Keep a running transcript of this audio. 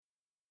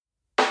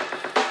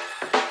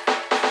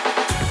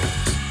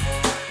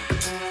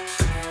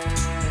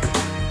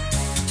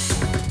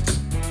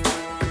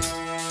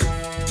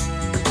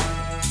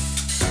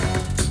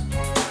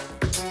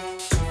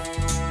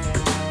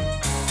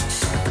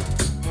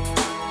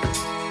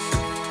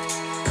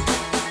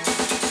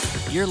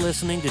You're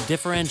listening to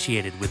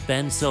Differentiated with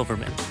Ben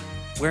Silverman,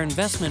 where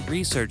investment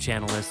research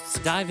analysts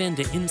dive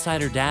into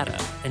insider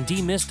data and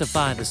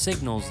demystify the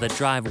signals that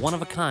drive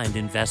one-of-a-kind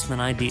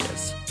investment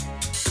ideas.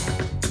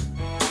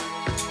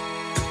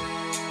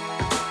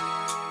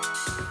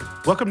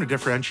 Welcome to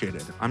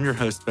Differentiated. I'm your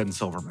host, Ben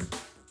Silverman.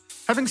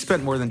 Having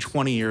spent more than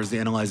 20 years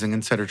analyzing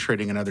insider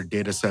trading and other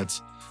data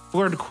sets, I've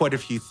learned quite a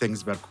few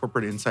things about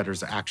corporate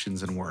insiders'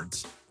 actions and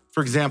words.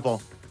 For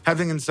example,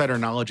 having insider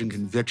knowledge and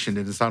conviction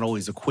does not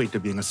always equate to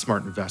being a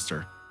smart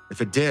investor.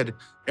 If it did,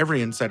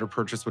 every insider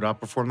purchase would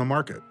outperform the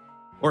market.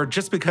 Or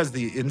just because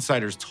the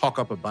insiders talk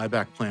up a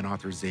buyback plan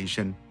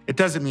authorization, it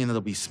doesn't mean that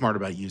they'll be smart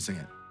about using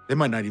it. They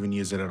might not even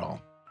use it at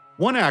all.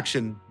 One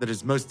action that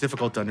is most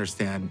difficult to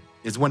understand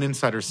is when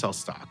insiders sell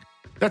stock.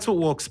 That's what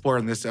we'll explore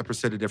in this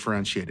episode of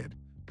Differentiated.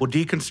 We'll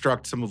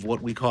deconstruct some of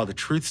what we call the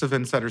truths of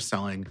insider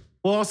selling.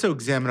 We'll also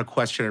examine a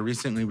question I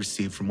recently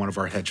received from one of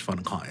our hedge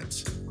fund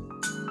clients.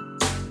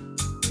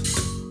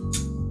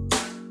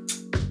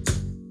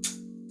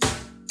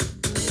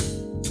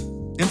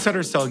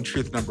 Insider selling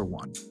truth number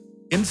one.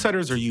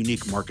 Insiders are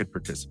unique market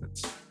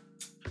participants.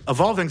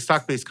 Evolving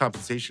stock-based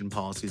compensation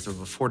policies have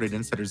afforded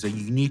insiders a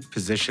unique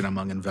position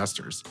among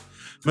investors.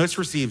 Most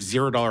receive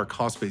 $0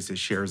 cost-basis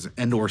shares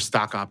and/or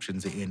stock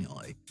options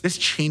annually. This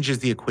changes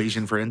the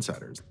equation for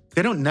insiders.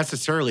 They don't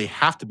necessarily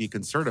have to be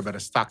concerned about a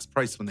stock's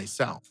price when they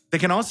sell. They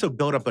can also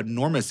build up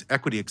enormous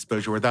equity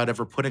exposure without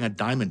ever putting a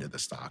dime into the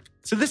stock.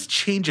 So this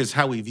changes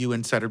how we view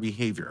insider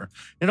behavior.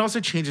 It also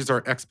changes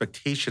our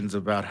expectations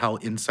about how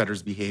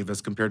insiders behave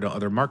as compared to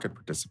other market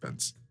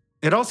participants.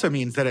 It also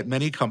means that at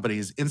many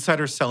companies,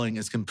 insider selling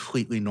is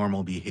completely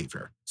normal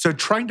behavior. So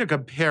trying to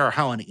compare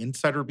how an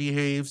insider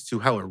behaves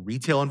to how a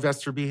retail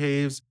investor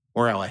behaves,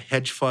 or how a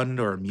hedge fund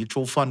or a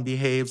mutual fund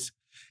behaves,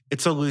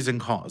 it's a losing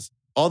cause.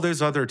 All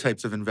those other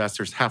types of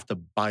investors have to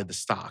buy the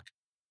stock.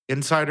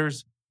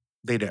 Insiders,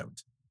 they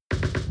don't.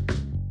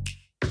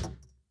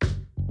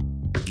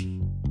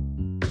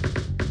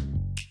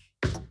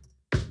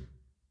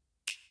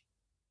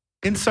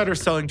 Insider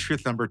selling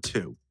truth number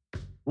two.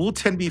 Rule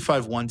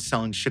 10b5-1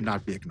 selling should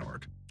not be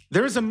ignored.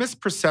 There is a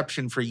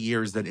misperception for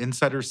years that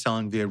insider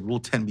selling via Rule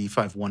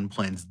 10b5-1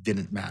 plans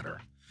didn't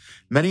matter.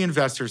 Many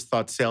investors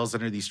thought sales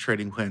under these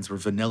trading plans were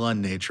vanilla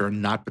in nature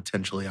and not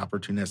potentially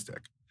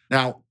opportunistic.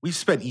 Now, we've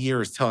spent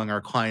years telling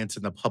our clients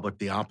and the public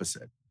the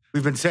opposite.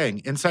 We've been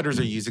saying insiders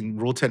are using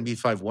Rule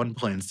 10b5-1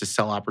 plans to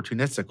sell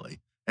opportunistically,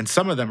 and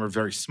some of them are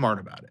very smart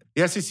about it.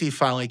 The SEC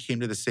finally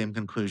came to the same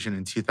conclusion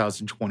in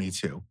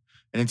 2022.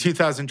 And in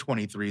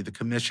 2023, the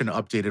Commission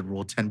updated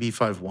Rule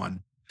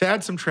 10b5-1 to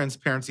add some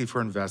transparency for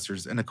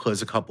investors and to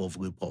close a couple of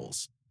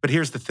loopholes. But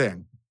here's the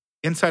thing.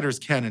 Insiders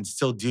can and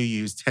still do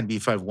use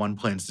 10b5-1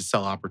 plans to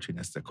sell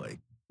opportunistically.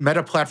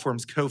 Meta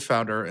Platforms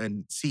co-founder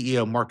and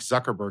CEO Mark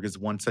Zuckerberg is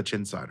one such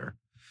insider.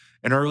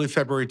 In early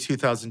February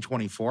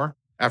 2024,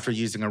 after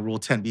using a Rule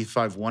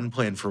 10b5-1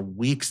 plan for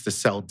weeks to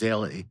sell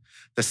daily,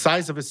 the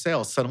size of his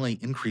sales suddenly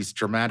increased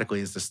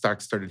dramatically as the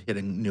stock started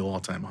hitting new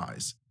all-time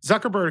highs.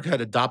 Zuckerberg had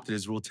adopted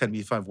his Rule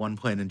 10b5-1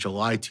 plan in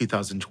July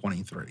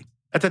 2023.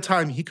 At the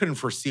time, he couldn't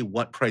foresee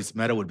what price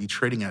Meta would be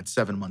trading at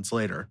 7 months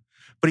later,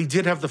 but he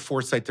did have the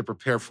foresight to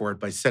prepare for it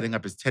by setting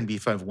up his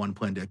 10b5-1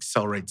 plan to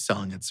accelerate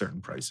selling at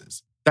certain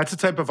prices. That's the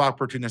type of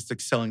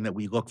opportunistic selling that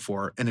we look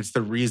for, and it's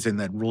the reason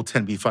that Rule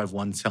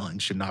 10b5-1 selling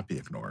should not be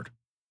ignored.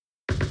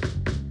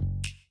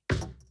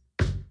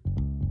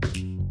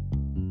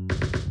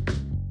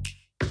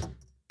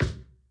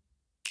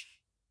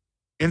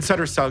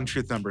 Insider selling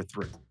truth number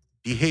three.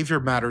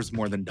 Behavior matters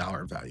more than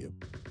dollar value.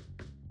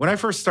 When I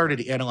first started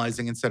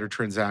analyzing insider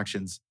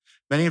transactions,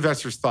 many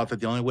investors thought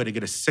that the only way to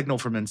get a signal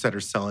from insider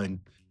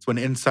selling is when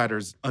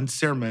insiders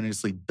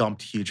unceremoniously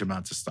dumped huge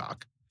amounts of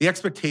stock. The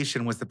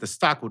expectation was that the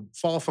stock would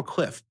fall off a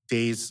cliff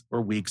days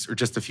or weeks or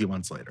just a few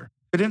months later.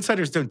 But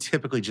insiders don't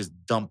typically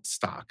just dump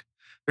stock.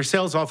 Their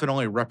sales often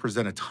only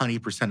represent a tiny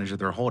percentage of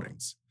their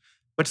holdings.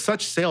 But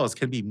such sales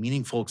can be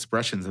meaningful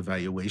expressions of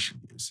valuation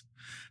views.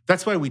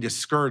 That's why we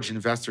discourage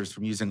investors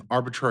from using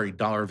arbitrary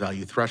dollar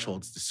value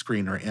thresholds to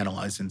screen or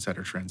analyze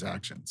insider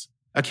transactions.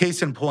 A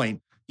case in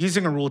point,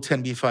 using a Rule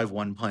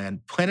 10b5-1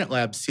 plan, Planet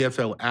Labs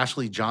CFO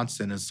Ashley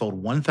Johnson has sold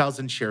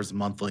 1,000 shares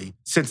monthly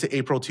since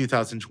April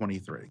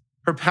 2023.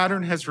 Her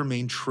pattern has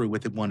remained true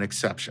with one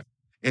exception.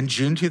 In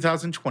June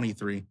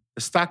 2023,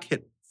 the stock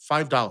hit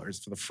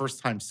 $5 for the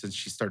first time since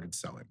she started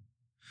selling.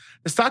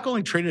 The stock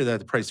only traded at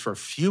the price for a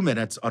few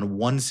minutes on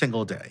one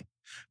single day,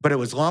 but it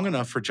was long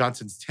enough for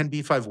Johnson's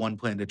 10b5-1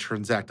 plan to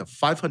transact a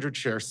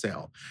 500-share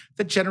sale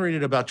that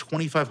generated about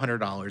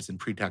 $2,500 in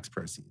pre-tax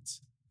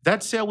proceeds.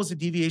 That sale was a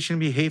deviation in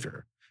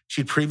behavior.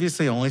 She'd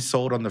previously only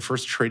sold on the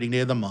first trading day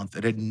of the month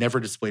and had never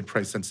displayed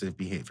price-sensitive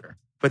behavior.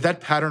 But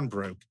that pattern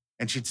broke,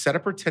 and she'd set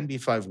up her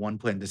 10b5-1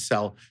 plan to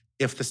sell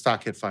if the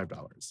stock hit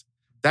 $5.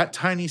 That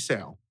tiny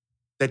sale,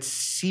 that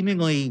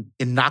seemingly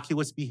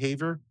innocuous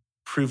behavior,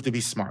 proved to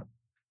be smart.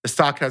 The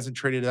stock hasn't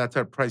traded at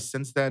that price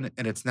since then,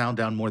 and it's now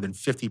down more than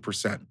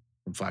 50%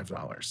 from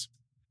 $5.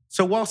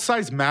 So while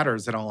size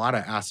matters in a lot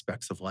of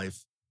aspects of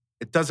life,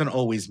 it doesn't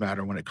always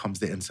matter when it comes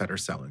to insider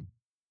selling.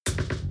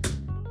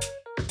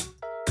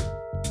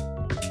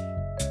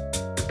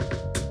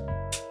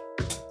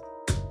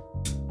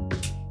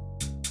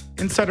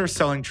 Insider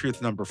selling truth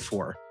number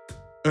 4.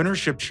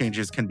 Ownership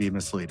changes can be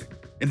misleading.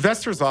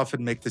 Investors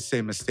often make the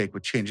same mistake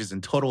with changes in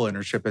total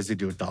ownership as they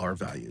do with dollar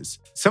values.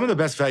 Some of the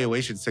best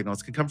valuation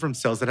signals can come from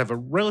sales that have a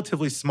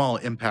relatively small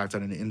impact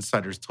on an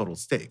insider's total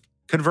stake.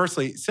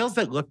 Conversely, sales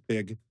that look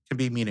big can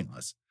be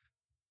meaningless.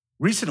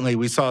 Recently,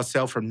 we saw a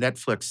sale from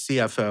Netflix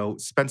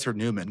CFO Spencer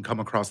Newman come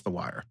across the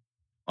wire.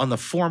 On the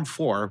Form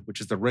 4,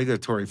 which is the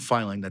regulatory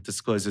filing that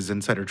discloses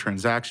insider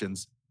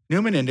transactions,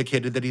 Newman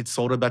indicated that he'd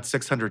sold about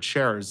 600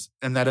 shares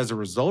and that as a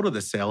result of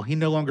the sale, he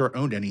no longer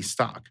owned any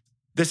stock.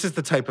 This is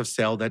the type of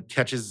sale that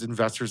catches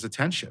investors'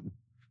 attention.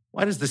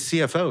 Why does the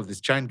CFO of this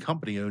giant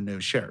company own no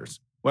shares?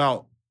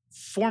 Well,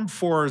 Form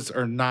 4s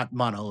are not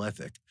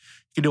monolithic.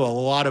 You can do a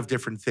lot of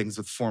different things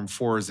with Form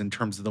 4s in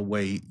terms of the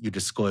way you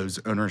disclose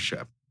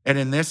ownership. And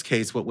in this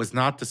case, what was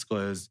not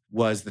disclosed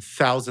was the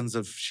thousands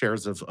of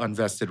shares of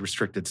unvested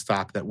restricted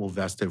stock that will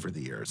vest over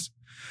the years.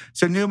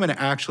 So Newman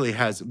actually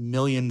has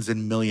millions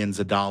and millions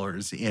of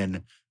dollars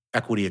in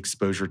equity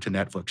exposure to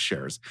Netflix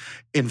shares.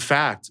 In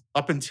fact,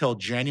 up until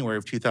January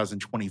of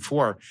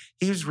 2024,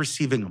 he was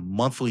receiving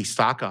monthly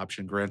stock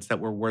option grants that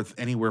were worth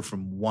anywhere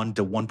from $1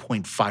 to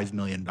 $1.5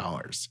 million.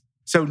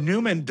 So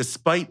Newman,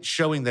 despite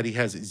showing that he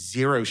has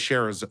 0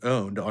 shares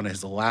owned on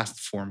his last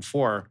Form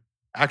 4,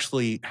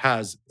 actually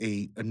has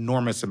an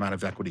enormous amount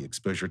of equity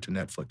exposure to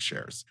Netflix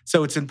shares.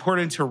 So it's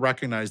important to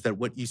recognize that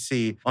what you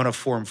see on a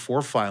Form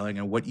 4 filing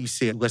and what you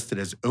see listed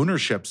as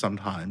ownership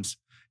sometimes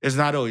is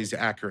not always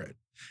accurate.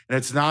 And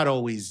it's not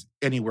always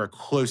anywhere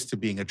close to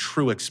being a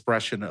true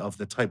expression of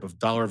the type of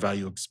dollar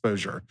value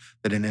exposure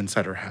that an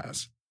insider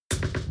has.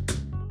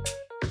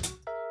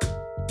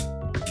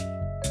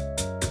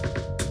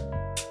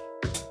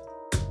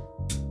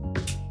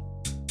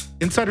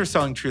 Insider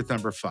selling truth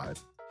number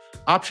 5.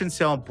 Option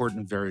sale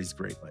important varies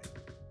greatly.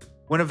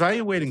 When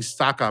evaluating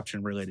stock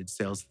option-related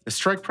sales, the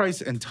strike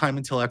price and time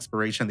until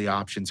expiration of the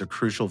options are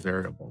crucial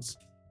variables.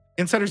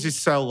 Insiders who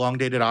sell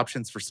long-dated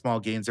options for small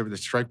gains over the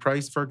strike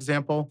price, for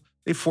example,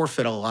 they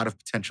forfeit a lot of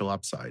potential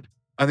upside.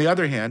 On the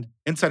other hand,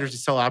 insiders who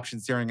sell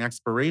options during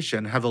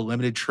expiration have a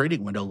limited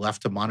trading window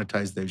left to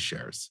monetize those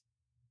shares.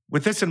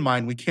 With this in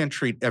mind, we can't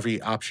treat every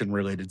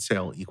option-related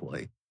sale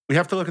equally. We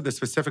have to look at the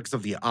specifics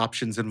of the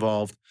options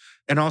involved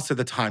and also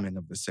the timing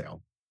of the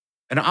sale.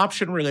 An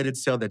option-related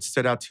sale that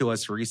stood out to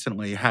us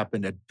recently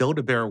happened at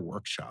Build-A-Bear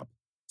Workshop.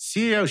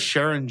 CEO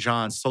Sharon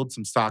John sold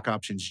some stock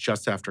options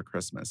just after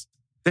Christmas.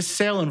 This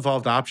sale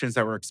involved options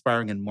that were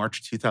expiring in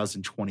March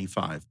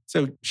 2025.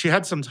 So she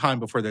had some time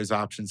before those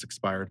options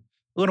expired,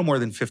 a little more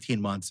than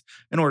 15 months,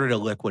 in order to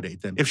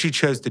liquidate them if she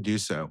chose to do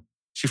so.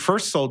 She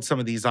first sold some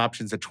of these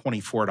options at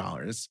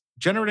 $24,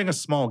 generating a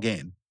small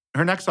gain.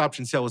 Her next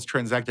option sale was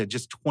transacted at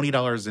just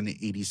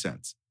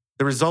 $20.80.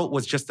 The result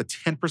was just a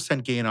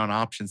 10% gain on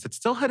options that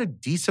still had a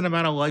decent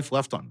amount of life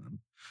left on them.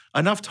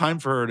 Enough time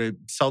for her to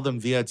sell them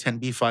via a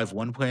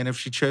 10b5-1 plan if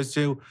she chose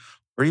to,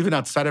 or even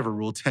outside of a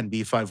Rule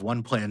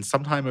 10b5-1 plan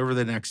sometime over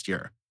the next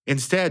year.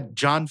 Instead,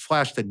 John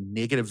flashed a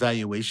negative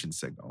valuation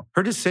signal.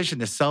 Her decision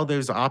to sell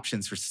those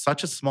options for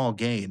such a small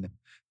gain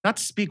not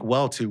speak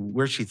well to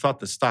where she thought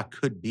the stock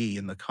could be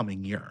in the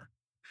coming year.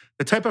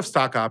 The type of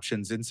stock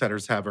options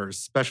insiders have are a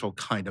special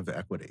kind of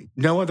equity.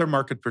 No other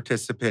market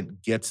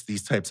participant gets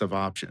these types of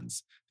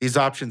options. These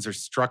options are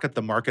struck at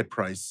the market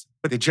price,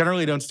 but they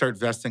generally don't start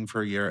vesting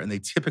for a year, and they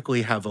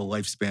typically have a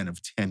lifespan of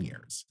 10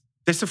 years.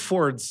 This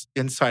affords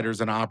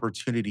insiders an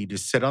opportunity to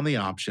sit on the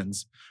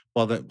options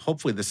while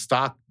hopefully the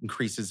stock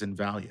increases in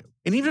value.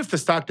 And even if the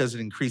stock doesn't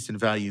increase in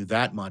value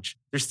that much,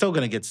 they're still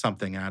going to get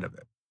something out of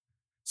it.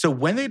 So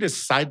when they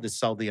decide to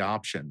sell the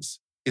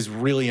options, is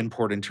really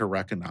important to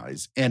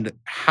recognize, and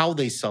how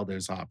they sell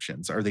those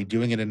options. Are they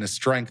doing it into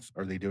strength?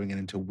 Are they doing it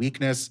into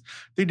weakness?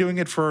 Are they doing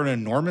it for an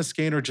enormous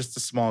gain or just a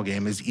small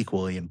gain is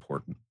equally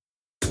important.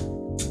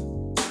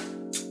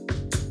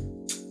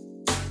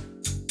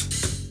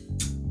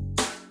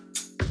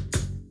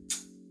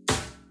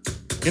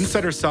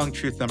 Insider selling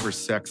truth number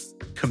 6,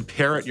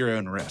 compare at your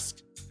own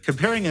risk.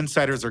 Comparing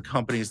insiders or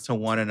companies to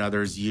one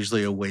another is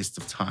usually a waste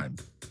of time.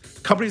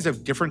 Companies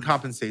have different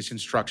compensation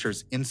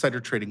structures, insider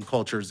trading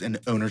cultures, and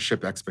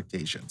ownership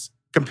expectations.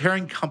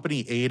 Comparing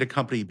company A to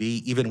company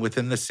B, even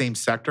within the same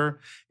sector,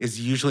 is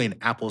usually an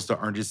apples to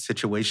oranges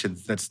situation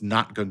that's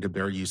not going to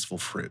bear useful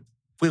fruit.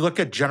 If we look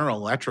at General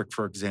Electric,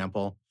 for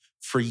example,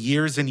 for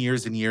years and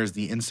years and years,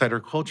 the insider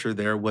culture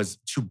there was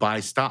to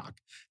buy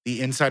stock.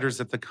 The insiders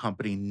at the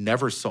company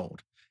never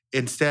sold.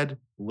 Instead,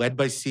 led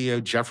by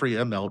CEO Jeffrey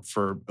Immelt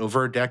for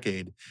over a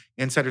decade,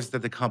 insiders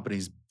at the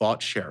companies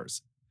bought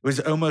shares. It was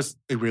almost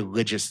a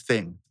religious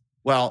thing.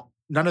 Well,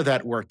 none of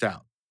that worked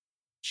out.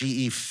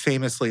 GE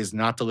famously has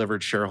not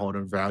delivered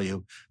shareholder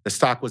value. The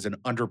stock was an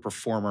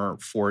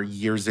underperformer for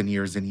years and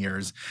years and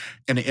years.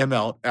 And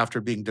Immelt, after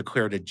being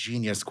declared a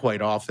genius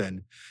quite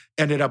often,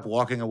 ended up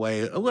walking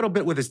away a little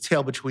bit with his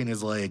tail between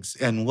his legs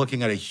and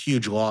looking at a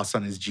huge loss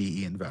on his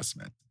GE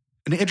investment.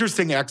 An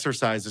interesting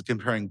exercise is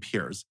comparing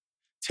peers.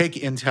 Take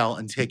Intel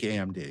and take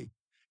AMD.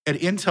 At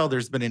Intel,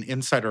 there's been an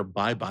insider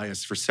buy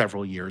bias for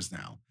several years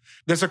now.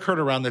 This occurred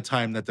around the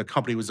time that the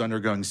company was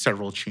undergoing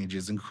several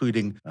changes,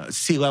 including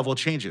C-level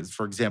changes.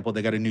 For example,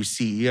 they got a new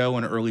CEO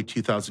in early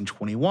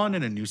 2021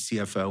 and a new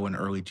CFO in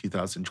early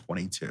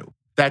 2022.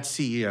 That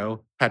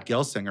CEO, Pat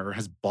Gelsinger,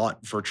 has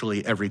bought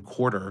virtually every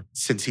quarter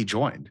since he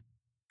joined.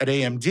 At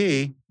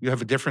AMD, you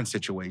have a different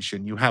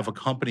situation. You have a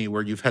company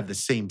where you've had the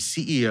same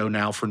CEO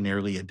now for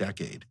nearly a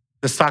decade.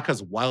 The stock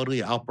has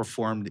wildly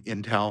outperformed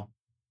Intel.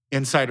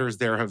 Insiders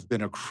there have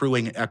been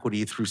accruing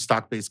equity through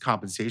stock-based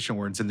compensation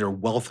awards, and their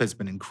wealth has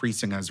been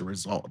increasing as a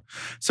result.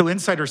 So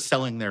insider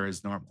selling there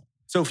is normal.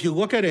 So if you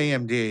look at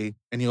AMD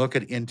and you look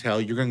at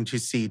Intel, you're going to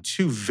see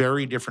two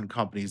very different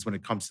companies when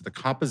it comes to the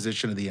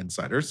composition of the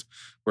insiders,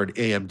 where at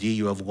AMD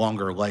you have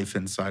longer life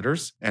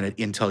insiders, and at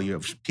Intel you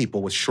have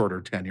people with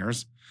shorter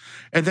tenures.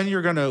 And then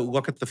you're going to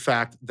look at the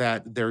fact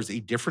that there's a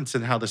difference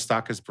in how the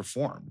stock has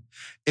performed.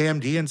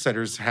 AMD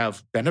insiders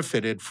have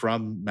benefited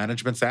from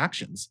management's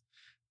actions.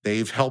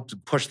 They've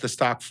helped push the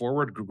stock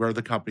forward, grow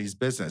the company's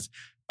business.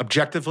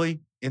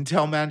 Objectively,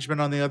 Intel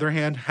management, on the other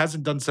hand,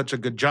 hasn't done such a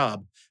good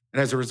job.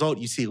 And as a result,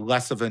 you see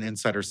less of an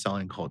insider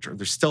selling culture.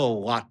 There's still a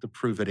lot to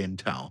prove at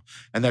Intel.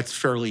 And that's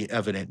fairly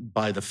evident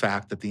by the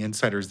fact that the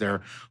insiders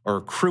there are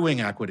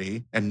accruing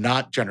equity and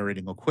not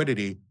generating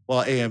liquidity,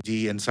 while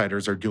AMD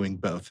insiders are doing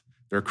both.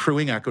 They're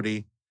accruing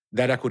equity.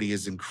 That equity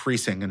is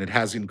increasing, and it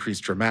has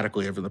increased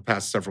dramatically over the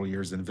past several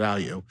years in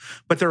value.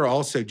 But they're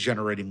also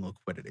generating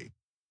liquidity.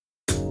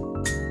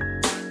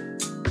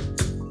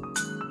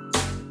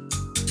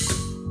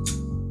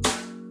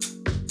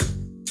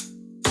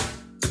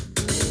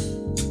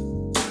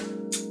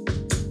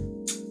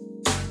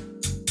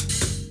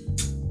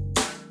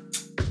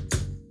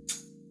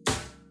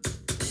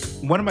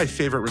 One of my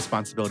favorite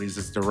responsibilities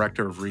as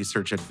director of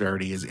research at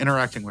Verity is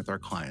interacting with our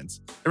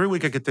clients. Every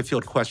week I get to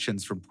field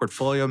questions from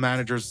portfolio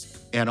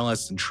managers,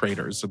 analysts, and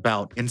traders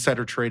about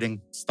insider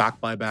trading,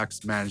 stock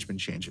buybacks, management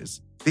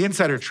changes. The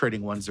insider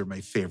trading ones are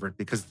my favorite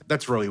because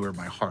that's really where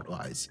my heart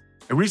lies.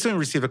 I recently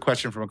received a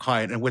question from a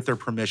client, and with their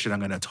permission, I'm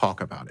going to talk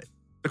about it.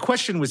 The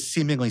question was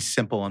seemingly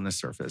simple on the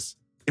surface.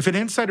 If an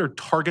insider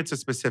targets a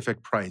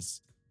specific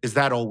price, is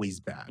that always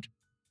bad?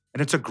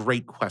 And it's a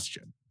great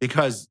question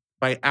because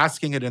by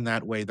asking it in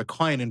that way, the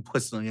client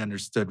implicitly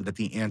understood that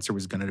the answer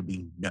was going to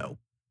be no.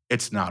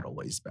 It's not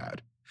always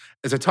bad.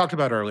 As I talked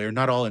about earlier,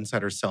 not all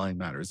insider selling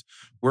matters.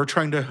 We're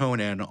trying to hone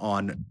in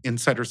on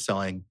insider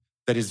selling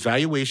that is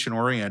valuation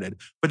oriented,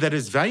 but that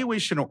is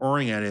valuation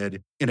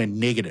oriented in a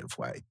negative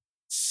way.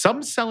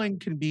 Some selling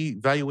can be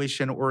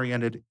valuation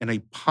oriented in a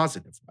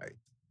positive way.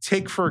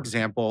 Take, for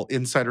example,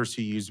 insiders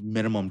who use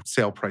minimum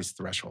sale price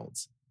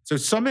thresholds. So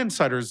some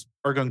insiders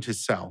are going to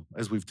sell,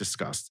 as we've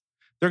discussed.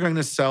 They're going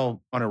to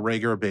sell on a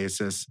regular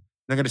basis.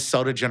 They're going to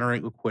sell to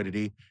generate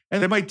liquidity.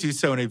 And they might do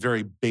so in a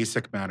very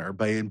basic manner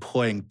by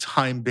employing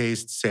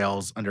time-based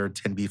sales under a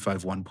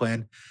 10b5-1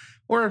 plan.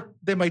 Or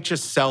they might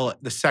just sell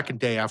the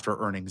second day after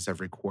earnings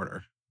every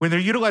quarter. When they're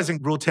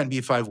utilizing Rule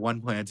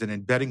 10b5-1 plans and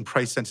embedding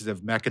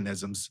price-sensitive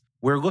mechanisms,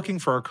 we're looking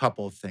for a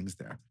couple of things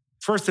there.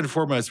 First and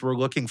foremost, we're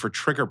looking for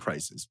trigger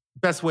prices. The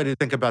best way to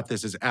think about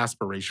this is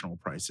aspirational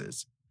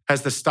prices.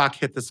 Has the stock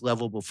hit this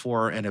level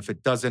before? And if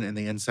it doesn't and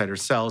the insider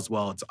sells,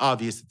 well, it's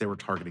obvious that they were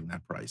targeting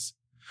that price.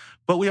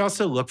 But we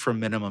also look for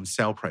minimum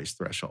sale price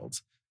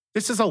thresholds.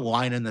 This is a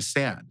line in the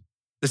sand.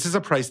 This is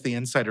a price the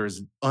insider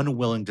is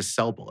unwilling to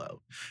sell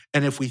below.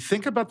 And if we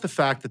think about the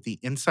fact that the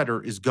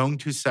insider is going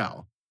to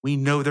sell, we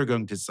know they're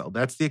going to sell.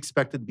 That's the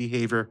expected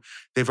behavior.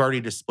 They've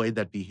already displayed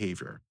that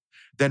behavior.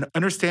 Then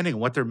understanding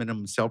what their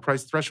minimum sale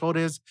price threshold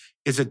is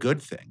a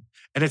good thing.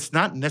 And it's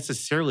not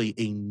necessarily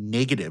a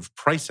negative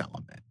price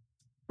element.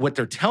 What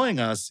they're telling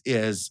us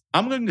is,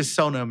 I'm going to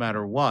sell no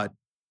matter what,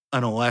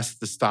 unless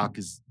the stock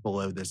is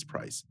below this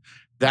price.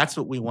 That's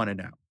what we want to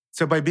know.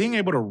 So by being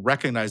able to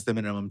recognize the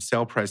minimum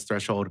sale price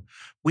threshold,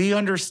 we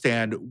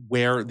understand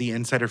where the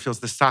insider feels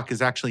the stock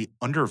is actually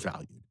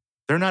undervalued.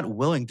 They're not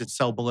willing to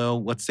sell below,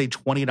 let's say,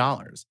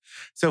 $20.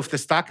 So if the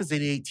stock is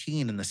at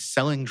 18 and the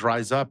selling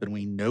dries up and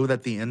we know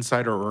that the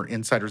insider or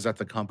insiders at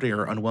the company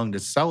are unwilling to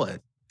sell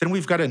it, then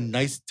we've got a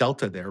nice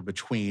delta there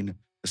between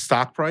the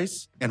stock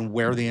price and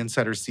where the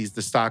insider sees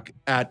the stock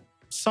at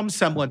some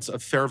semblance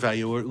of fair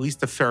value, or at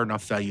least a fair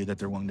enough value that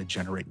they're willing to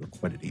generate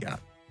liquidity at.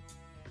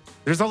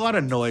 There's a lot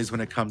of noise when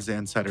it comes to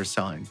insider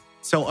selling.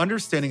 So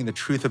understanding the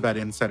truth about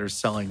insider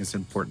selling is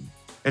important.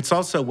 It's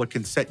also what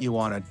can set you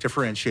on a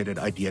differentiated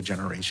idea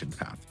generation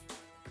path.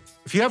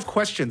 If you have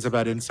questions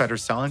about insider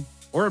selling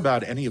or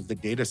about any of the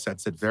data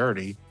sets at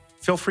Verity,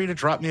 feel free to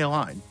drop me a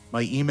line.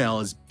 My email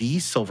is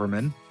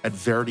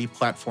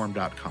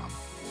bsilverman@verityplatform.com.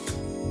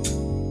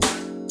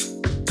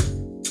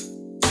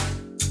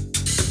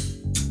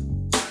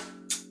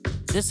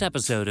 This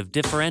episode of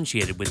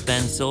Differentiated with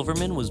Ben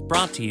Silverman was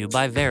brought to you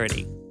by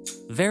Verity.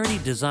 Verity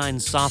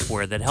designs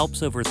software that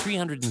helps over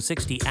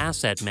 360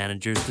 asset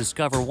managers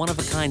discover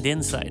one-of-a-kind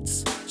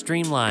insights,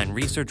 streamline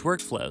research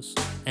workflows,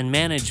 and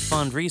manage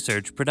fund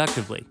research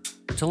productively.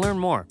 To learn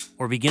more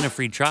or begin a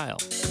free trial,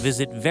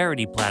 visit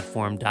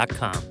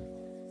verityplatform.com.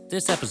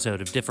 This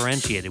episode of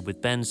Differentiated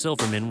with Ben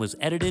Silverman was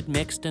edited,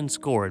 mixed, and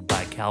scored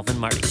by Calvin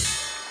Marty.